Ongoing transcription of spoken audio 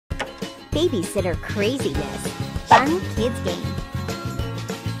Babysitter Craziness, fun kids game.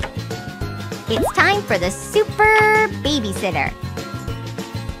 It's time for the Super Babysitter.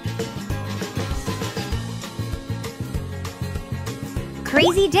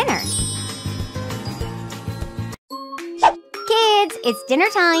 Crazy dinner. Kids, it's dinner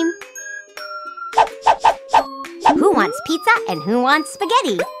time. Who wants pizza and who wants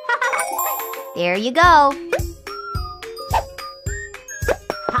spaghetti? There you go.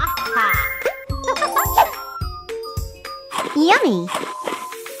 Yummy!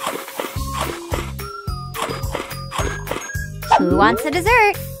 Who wants a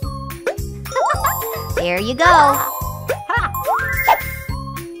dessert? There you go.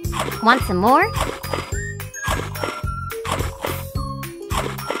 Want some more?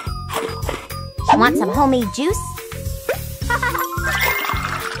 Want some homemade juice?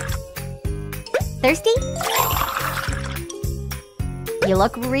 Thirsty? You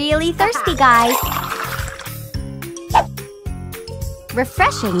look really thirsty, guys.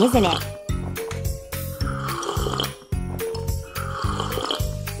 Refreshing, isn't it?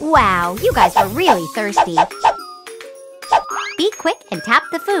 Wow, you guys are really thirsty. Be quick and tap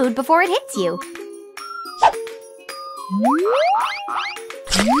the food before it hits you.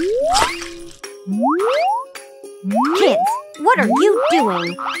 Kids, what are you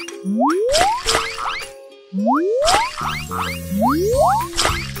doing?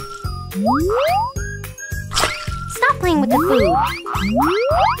 Stop playing with the food.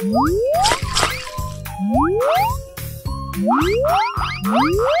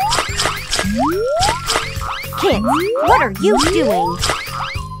 Kids, what are you doing?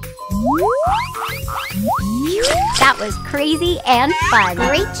 That was crazy and fun.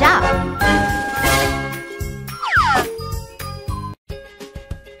 Great job.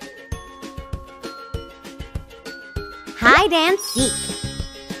 Hide and seek.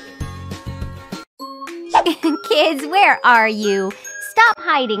 Kids, where are you? Stop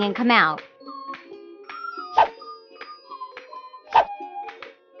hiding and come out.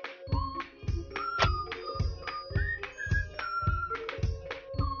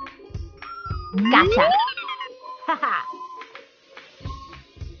 Gotcha.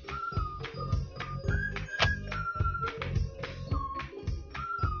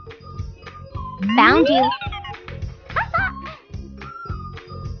 Found you.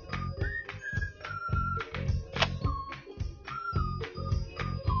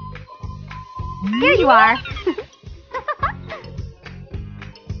 Here you are.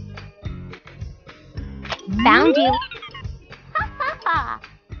 Found you.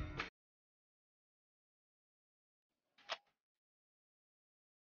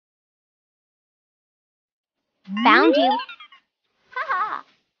 Found you.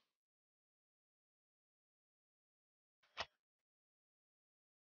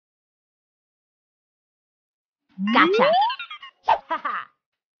 Gotcha.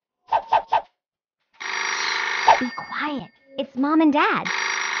 Be quiet. It's Mom and Dad.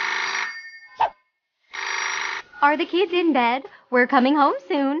 Are the kids in bed? We're coming home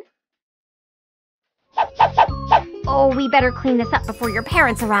soon. Oh, we better clean this up before your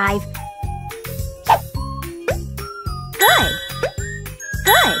parents arrive. Good.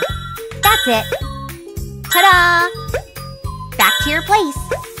 Good. That's it. Ta-da! Back to your place.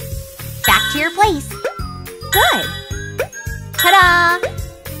 Back to your place. Good. Ta-da!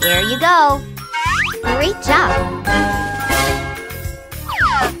 There you go. Great job.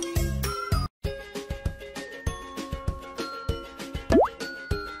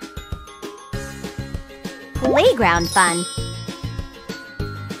 Playground fun.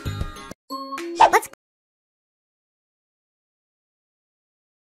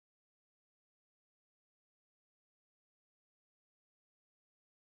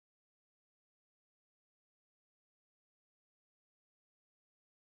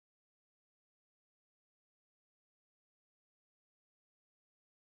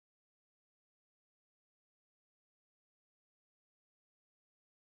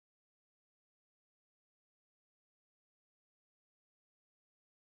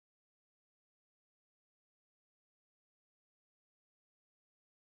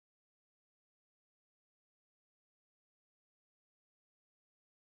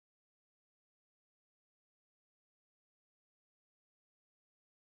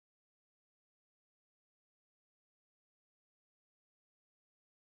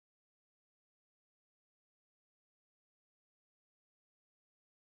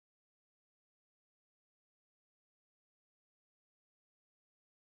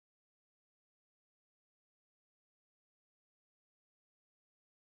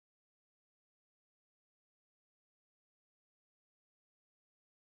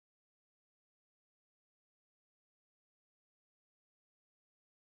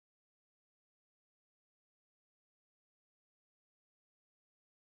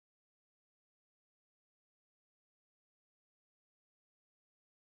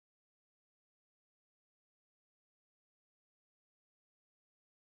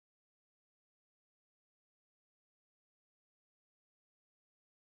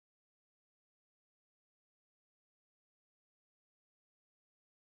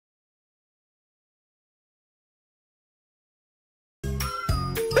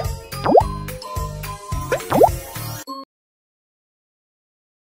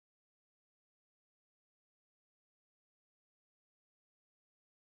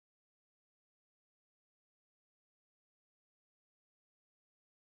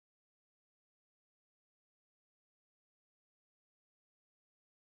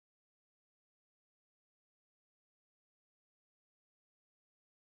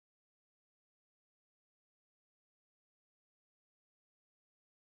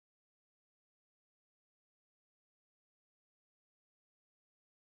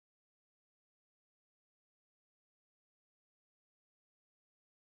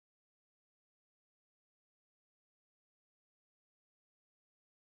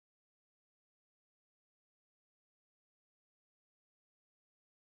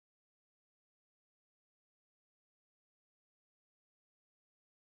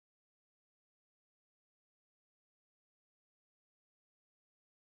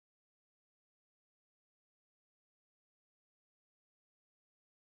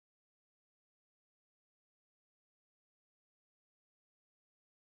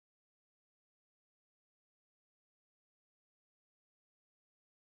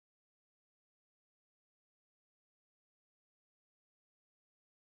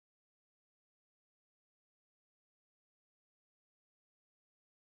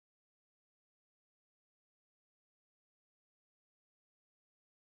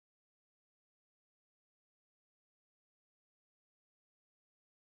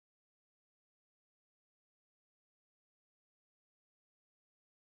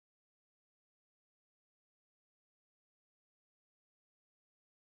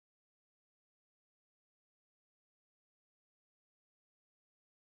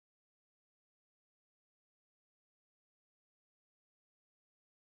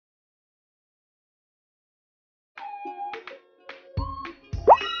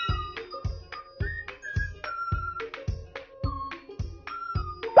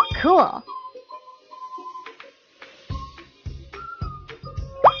 Cool.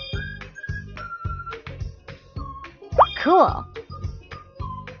 Cool.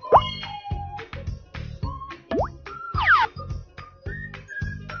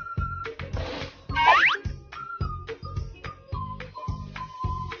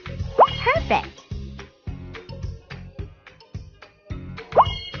 Perfect.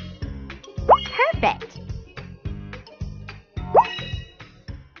 Perfect.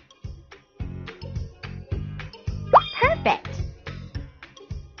 Perfect.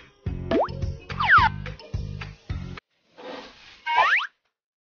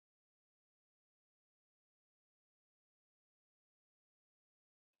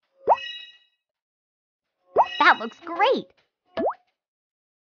 That looks great.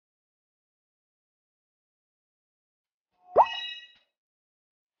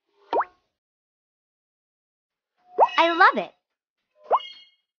 I love it.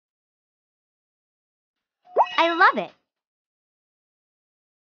 I love it.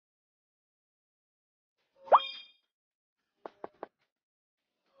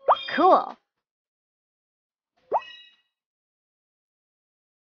 Cool.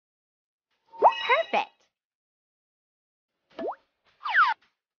 Perfect.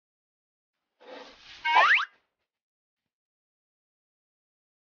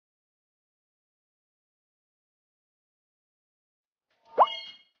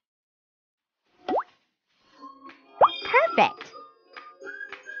 Perfect.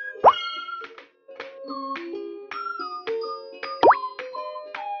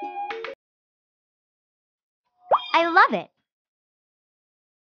 I love it.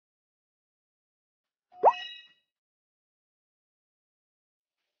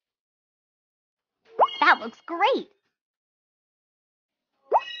 That looks great.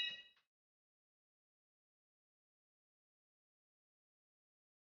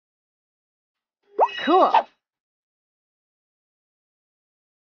 Cool.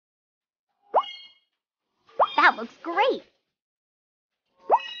 That looks great.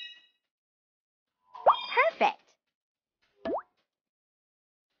 Perfect.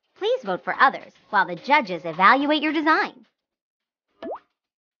 Please vote for others while the judges evaluate your design.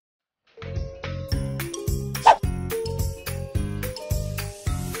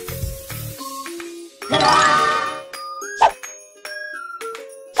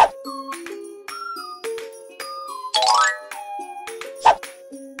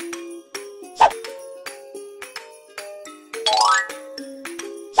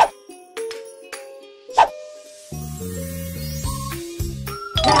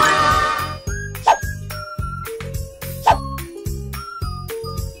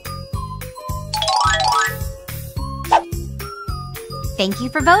 Thank you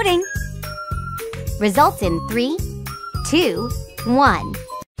for voting. Results in 3, 2, 1.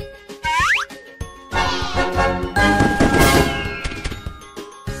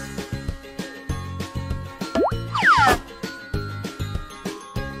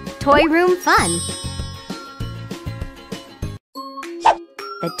 Toy room fun.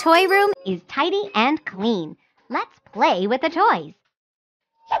 The toy room is tidy and clean. Let's play with the toys.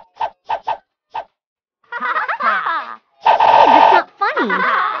 It's not funny.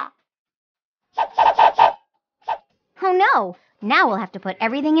 Oh no, now we'll have to put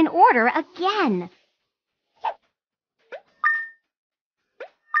everything in order again.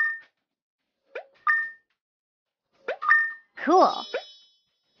 Cool.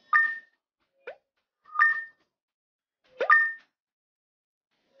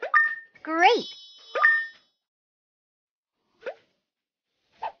 Great.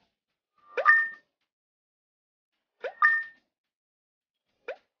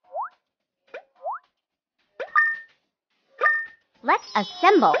 Let's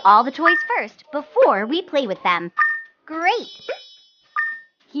assemble all the toys first before we play with them. Great!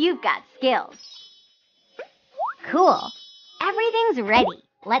 You've got skills. Cool. Everything's ready.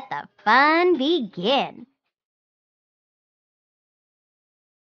 Let the fun begin.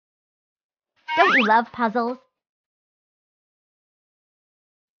 Don't you love puzzles?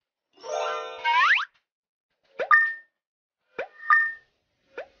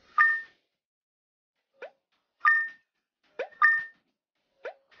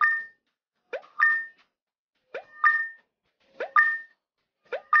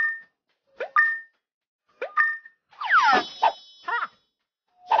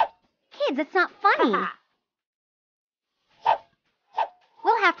 Kids, it's not funny.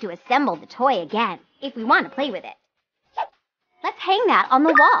 We'll have to assemble the toy again if we want to play with it. Let's hang that on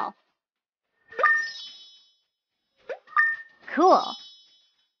the wall. Cool.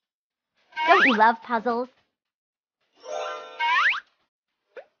 Don't you love puzzles?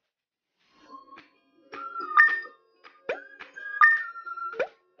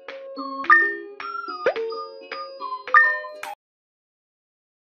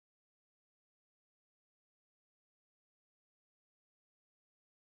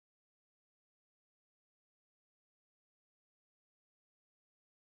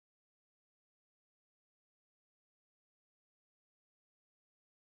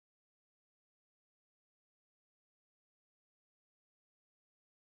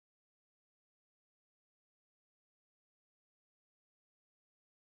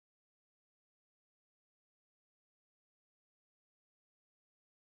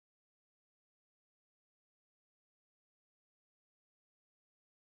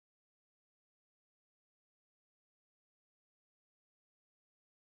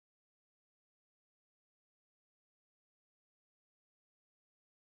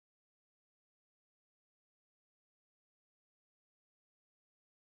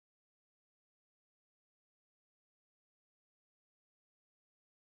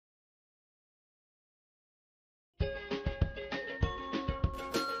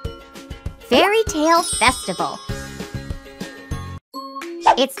 Fairy Tale Festival.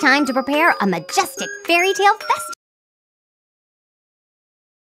 It's time to prepare a majestic fairy tale festival.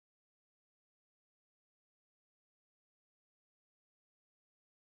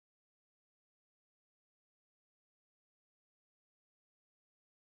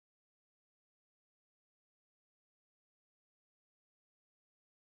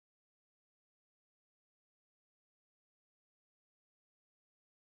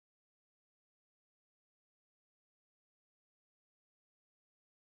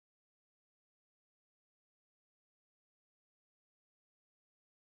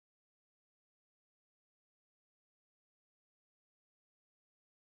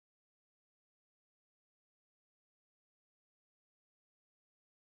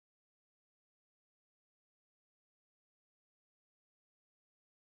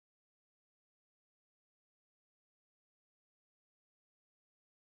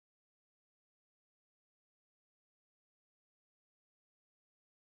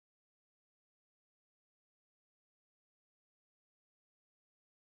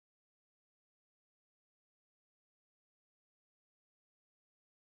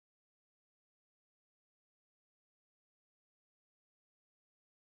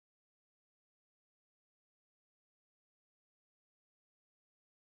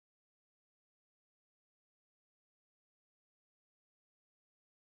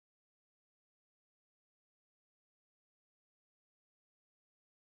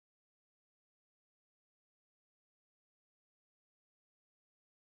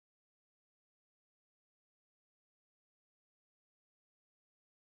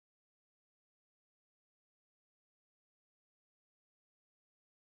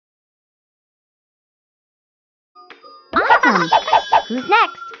 Awesome! Who's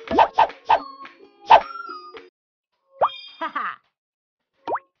next?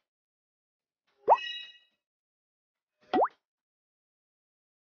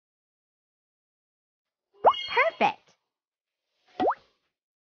 Perfect!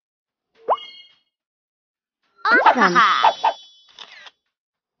 Awesome!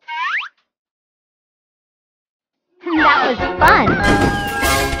 That was fun!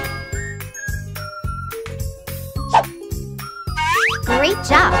 Great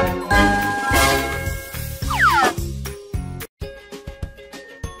job!